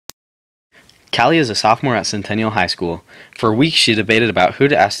Callie is a sophomore at Centennial High School. For weeks she debated about who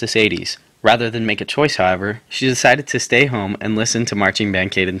to ask to Sadie's. Rather than make a choice, however, she decided to stay home and listen to marching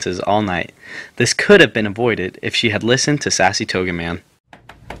band cadences all night. This could have been avoided if she had listened to Sassy Toga Man.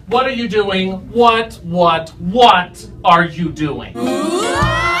 What are you doing? What are you doing?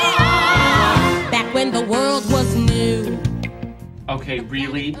 Back when the world was new. Okay,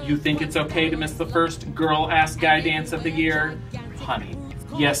 really? You think it's okay to miss the first girl-ass guy dance of the year? Honey,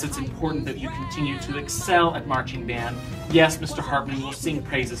 yes, it's important that you continue to excel at marching band. Yes, Mr. Hartman will sing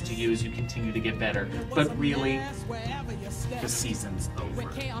praises to you as you continue to get better. But really, the season's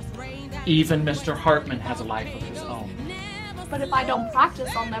over. Even Mr. Hartman has a life of his own. But if I don't practice,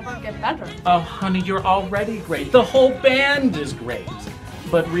 I'll never get better. Oh, honey, you're already great. The whole band is great.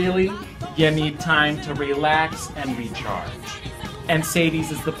 But really, you need time to relax and recharge. And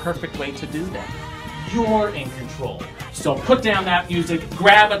Sadie's is the perfect way to do that. You're in control. So put down that music,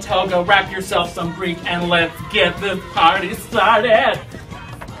 grab a toga, wrap yourself some Greek, and let's get this party started.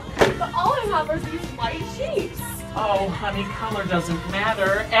 But all I have are these white sheets. Oh, honey, color doesn't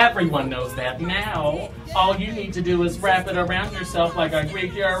matter. Everyone knows that now. All you need to do is wrap it around yourself like a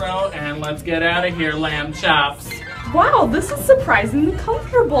Greek gyro, and let's get out of here, lamb chops. Wow, this is surprisingly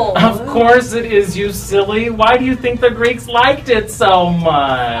comfortable. Of course it is, you silly. Why do you think the Greeks liked it so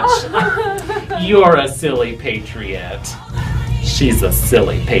much? You're a silly patriot. She's a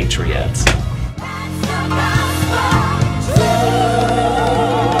silly patriot.